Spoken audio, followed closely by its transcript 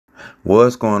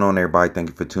What's going on, everybody? Thank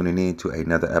you for tuning in to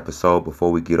another episode.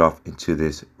 Before we get off into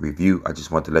this review, I just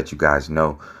want to let you guys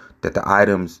know that the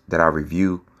items that I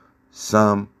review,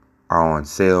 some are on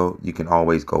sale. You can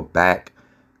always go back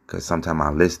because sometimes I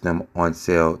list them on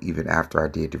sale even after I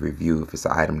did the review. If it's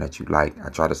an item that you like, I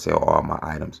try to sell all my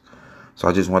items. So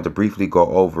I just want to briefly go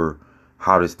over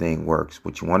how this thing works.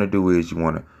 What you want to do is you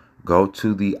want to go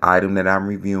to the item that I'm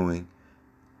reviewing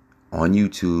on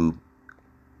YouTube.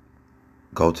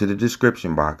 Go to the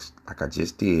description box like I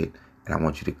just did, and I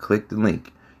want you to click the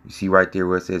link. You see right there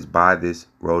where it says buy this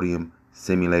rhodium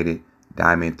simulated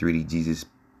diamond 3D Jesus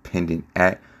pendant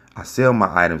at. I sell my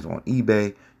items on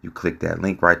eBay. You click that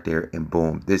link right there and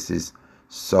boom, this is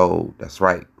sold. That's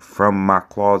right, from my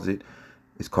closet.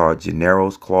 It's called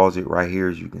Gennaro's Closet right here.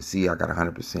 As you can see, I got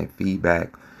 100%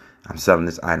 feedback. I'm selling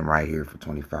this item right here for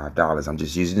 $25. I'm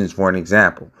just using this for an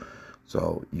example.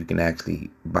 So you can actually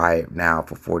buy it now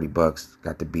for 40 bucks.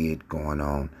 Got the bid going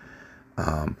on.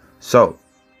 So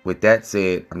with that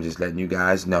said, I'm just letting you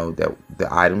guys know that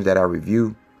the items that I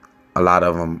review, a lot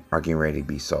of them are getting ready to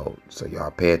be sold. So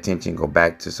y'all pay attention. Go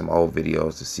back to some old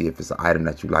videos to see if it's an item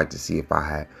that you like to see if I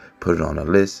had put it on a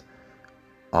list.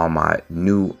 All my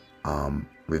new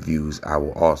reviews, I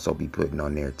will also be putting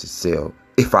on there to sell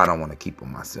if I don't want to keep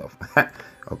them myself.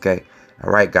 Okay.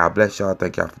 All right. God bless y'all.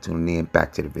 Thank y'all for tuning in.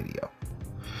 Back to the video.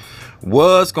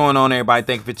 What's going on, everybody?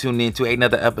 Thank you for tuning in to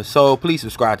another episode. Please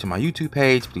subscribe to my YouTube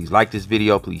page. Please like this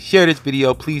video. Please share this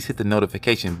video. Please hit the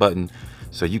notification button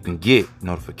so you can get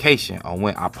notification on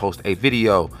when I post a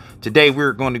video. Today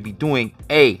we're going to be doing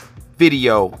a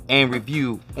video and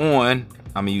review on,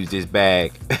 I'm gonna use this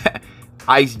bag,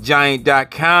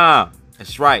 Icegiant.com.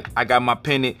 That's right, I got my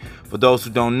pendant. For those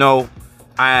who don't know,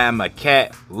 I am a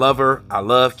cat lover. I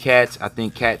love cats. I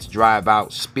think cats drive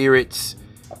out spirits.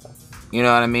 You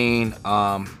know what I mean?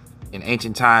 In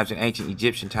ancient times, in ancient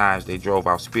Egyptian times, they drove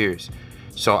out spirits.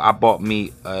 So I bought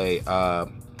me a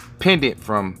pendant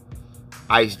from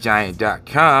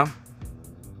Icegiant.com.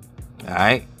 All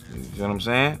right, you know what I'm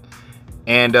saying?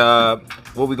 And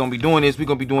what we're gonna be doing is we're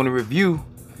gonna be doing a review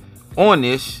on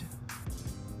this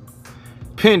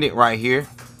pendant right here.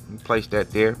 Let me place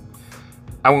that there.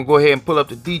 I'm gonna go ahead and pull up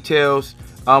the details.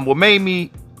 What made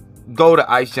me go to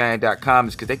Icegiant.com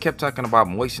is because they kept talking about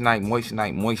moissanite,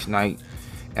 moissanite, moissanite,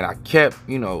 and I kept,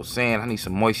 you know, saying I need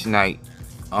some moissanite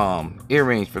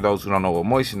earrings. For those who don't know what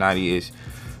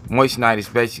moissanite is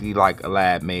basically like a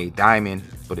lab-made diamond,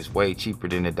 but it's way cheaper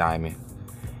than a diamond,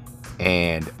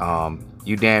 and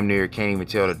you damn near can't even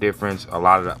tell the difference. A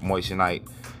lot of the moissanite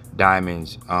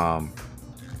diamonds,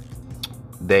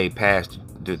 they passed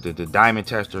the diamond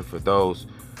tester. For those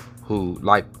who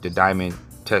like the diamond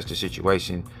tester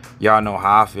situation, y'all know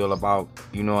how I feel about,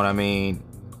 you know what I mean,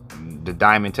 the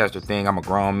diamond tester thing. I'm a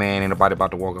grown man. Ain't nobody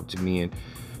about to walk up to me and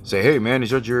say, hey man,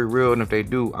 is your jewelry real? And if they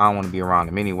do, I don't want to be around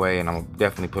them anyway, and I'm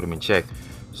definitely put them in check.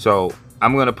 So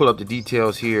I'm gonna pull up the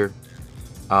details here.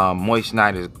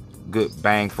 Moissanite is good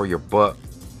bang for your buck.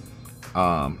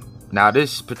 Now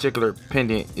this particular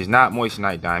pendant is not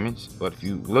moissanite diamonds, but if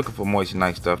you're looking for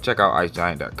moissanite stuff, check out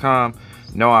Icegiant.com.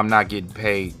 No, I'm not getting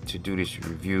paid to do this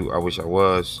review. I wish I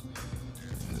was.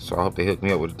 So I hope they hook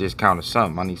me up with a discount or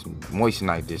something. I need some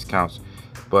moissanite discounts.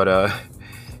 But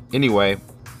anyway,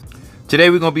 today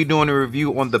we're going to be doing a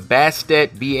review on the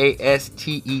Bastet,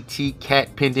 B-A-S-T-E-T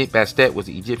cat pendant. Bastet was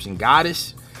the Egyptian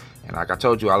goddess. And like I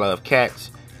told you, I love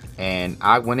cats. And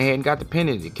I went ahead and got the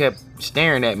pendant. It kept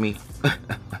staring at me.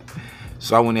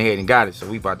 So I went ahead and got it. So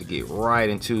we about to get right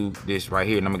into this right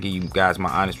here. And I'm going to give you guys my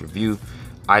honest review.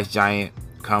 Icegiant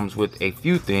comes with a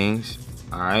few things.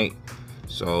 All right.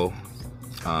 So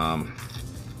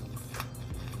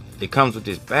it comes with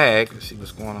this bag. Let's see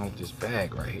what's going on with this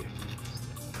bag right here.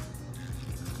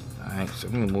 All right, so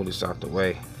let me move this out the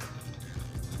way.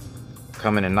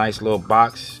 Come in a nice little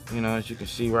box, you know, as you can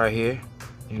see right here.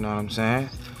 You know what I'm saying?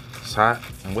 It's hot.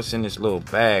 And what's in this little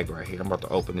bag right here? I'm about to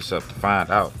open this up to find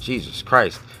out. Jesus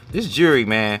Christ, this jewelry,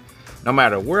 man, no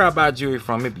matter where I buy jewelry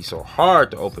from, it be so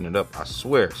hard to open it up, I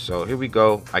swear. So here we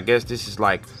go. I guess this is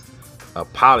like a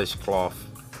polished cloth,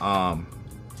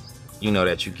 you know,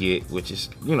 that you get, which is,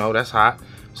 you know, that's hot.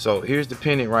 So here's the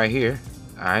pendant right here.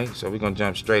 All right, so we're gonna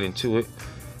jump straight into it.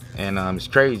 And it's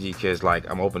crazy because, like,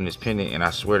 I'm opening this pendant and I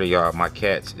swear to y'all, my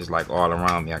cats is like all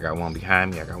around me. I got one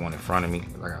behind me, I got one in front of me.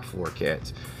 I got 4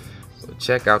 cats. So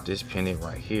check out this pendant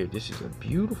right here. This is a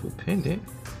beautiful pendant.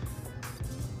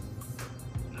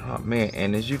 Oh man,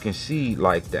 and as you can see,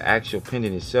 like the actual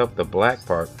pendant itself, the black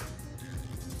part,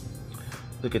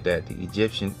 look at that, the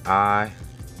Egyptian eye.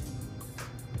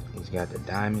 He's got the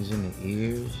diamonds in the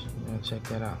ears. You know, check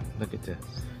that out. Look at the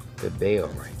veil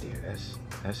right there.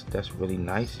 That's really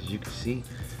nice. As you can see,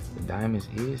 the diamonds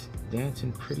is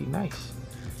dancing pretty nice.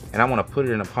 And I want to put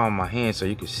it in the palm of my hand so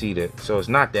you can see that. So it's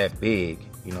not that big,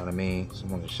 you know what I mean? So I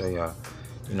want to show y'all,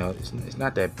 you know, it's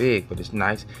not that big, but it's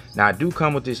nice. Now I do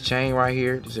come with this chain right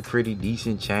here. This is a pretty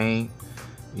decent chain,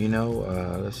 you know.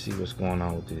 Let's see what's going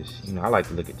on with this. You know, I like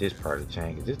to look at this part of the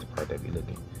chain because this is the part that be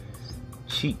looking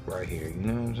cheap right here, you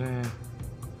know what I'm saying?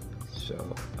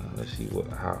 So let's see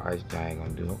how Icegiant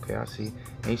gonna do. Okay, I see.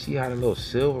 And you see how the little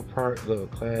silver part, little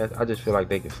class. I just feel like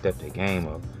they can step their game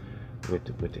up with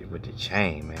the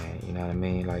chain, man. You know what I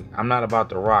mean? Like, I'm not about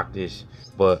to rock this,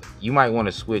 but you might want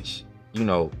to switch. You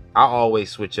know, I always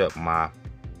switch up my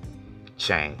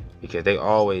chain because they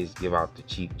always give out the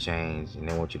cheap chains and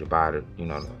they want you to buy the, you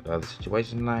know, the other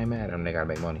situations. And I ain't mad at them. They gotta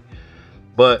make money,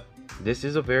 but this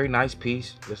is a very nice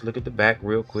piece. Let's look at the back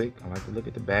real quick. I like to look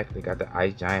at the back. They got the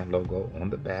Icegiant logo on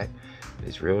the back.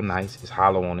 It's real nice. It's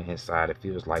hollow on the inside, it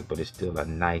feels like, but it's still a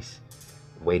nice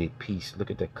weighted piece. Look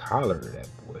at the collar of that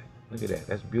boy. Look at that.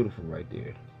 That's beautiful right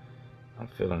there. I'm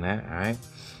feeling that. All right.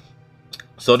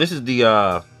 So this is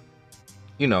the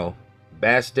you know,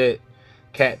 Bastet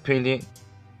cat pendant.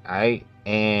 All right.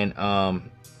 And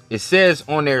it says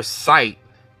on their site,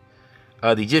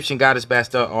 the Egyptian goddess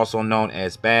Bastet, also known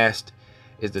as Bast,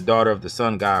 is the daughter of the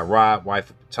sun god Ra,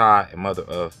 wife of Ptah, and mother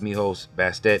of Mihos.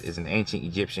 Bastet is an ancient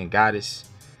Egyptian goddess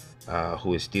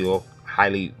who is still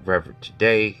highly revered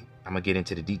today. I'm going to get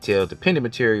into the details. The pendant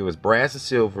material is brass and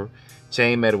silver.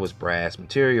 Chain metal was brass.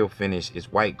 Material finish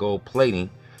is white gold plating,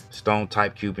 stone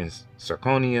type Cuban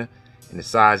zirconia, and the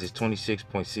size is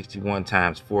 26.61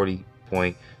 times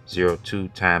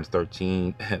 40.02 times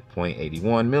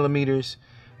 13.81 millimeters.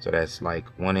 So that's like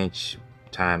 1 inch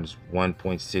times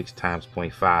 1.6 times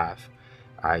 0.5.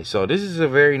 All right, so this is a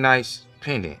very nice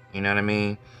pendant. You know what I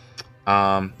mean?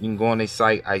 You can go on their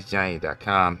site,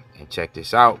 icegiant.com, and check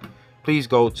this out. Please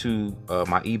go to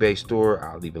my eBay store.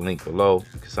 I'll leave a link below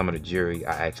because some of the jewelry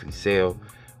I actually sell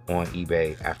on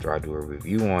eBay after I do a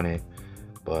review on it.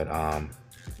 But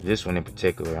this one in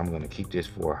particular, I'm going to keep this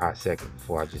for a hot second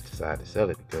before I just decide to sell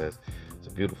it because it's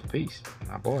a beautiful piece.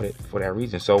 I bought it for that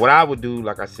reason. So what I would do,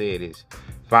 like I said, is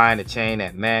find a chain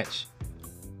that match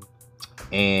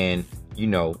and, you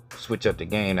know, switch up the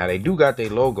game. Now they do got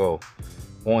their logo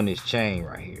on this chain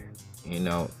right here, you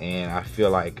know, and I feel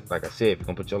like I said, if you're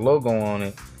gonna put your logo on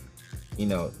it, you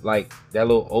know, like that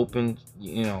little open,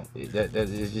 you know, that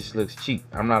it just looks cheap.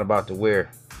 I'm not about to wear,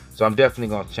 so I'm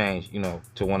definitely gonna change, you know,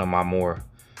 to one of my more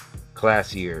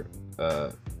classier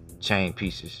chain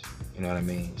pieces. You know what I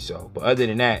mean? So, but other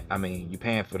than that, I mean, you're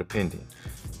paying for the pendant,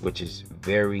 which is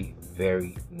very,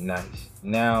 very nice.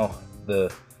 Now,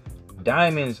 the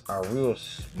diamonds are real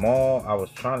small. I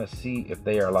was trying to see if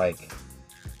they are like,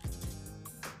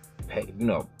 you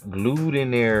know, glued in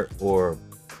there or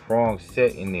prong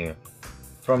set in there.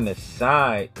 From the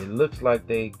side, it looks like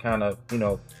they kind of, you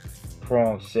know,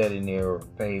 prong set in there or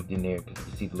paved in there because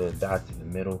you see the little dots in the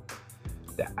middle.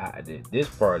 This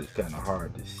part is kind of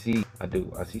hard to see. I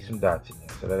see some dots in there,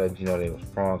 so that lets you know they was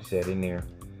prong set in there,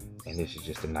 and this is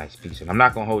just a nice piece. And I'm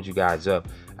not gonna hold you guys up.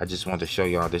 I just want to show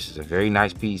y'all this is a very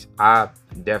nice piece. I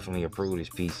definitely approve this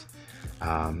piece.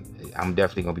 I'm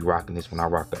definitely gonna be rocking this when I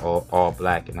rock the all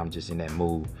black, and I'm just in that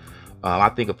mood. I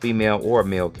think a female or a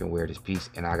male can wear this piece,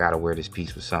 and I gotta wear this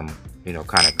piece with some, you know,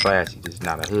 kind of classy. This is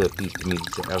not a hood piece to me.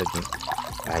 It's an elegant,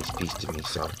 nice piece to me.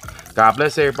 So, God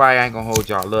bless everybody. I ain't gonna hold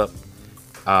y'all up.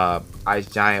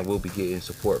 Icegiant will be getting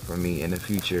support from me in the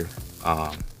future.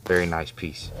 Very nice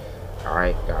piece. All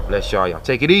right, God bless y'all. Y'all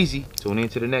take it easy. Tune in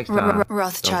to the next time.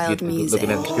 Rothschild music. Look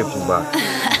in the description box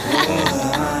and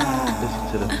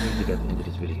listen to the music at the end of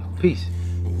this video. Peace.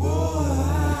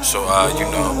 So you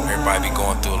know, everybody be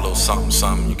going through a little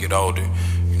something. You get older,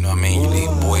 you know what I mean? You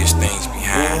leave boyish things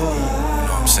behind. You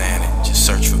know what I'm saying? And just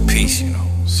search for peace. You know,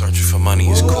 searching for money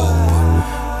is cool,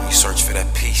 but when you search for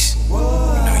that peace, you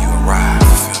know you arrive. You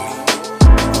feel me?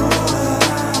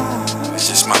 It's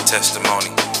just my testimony.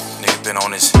 Nigga been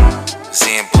on this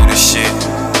Zen Buddha shit.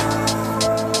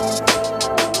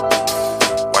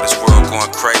 Why this world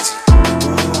going crazy?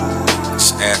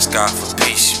 Just ask God for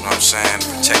peace. You know what I'm saying?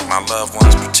 Protect my loved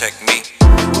ones. Protect me.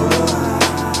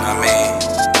 I mean,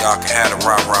 y'all can have the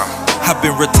rah-rah. I've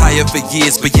been retired for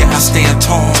years, but yet I stand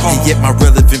tall. And yet my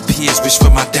relevant peers wish for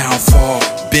my downfall.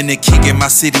 Been a king in my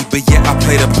city, but yet I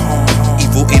play the pawn.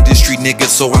 Evil industry nigga,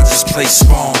 so I just play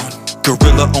Spawn.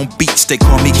 Gorilla on beats, they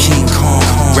call me King Kong.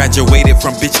 Graduated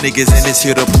from bitch niggas and it's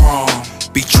here to prom.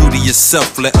 Be true to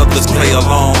yourself, let others play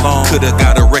along. Could've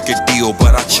got a record deal,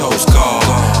 but I chose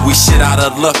God. We shit out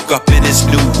of luck up in this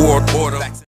new world order.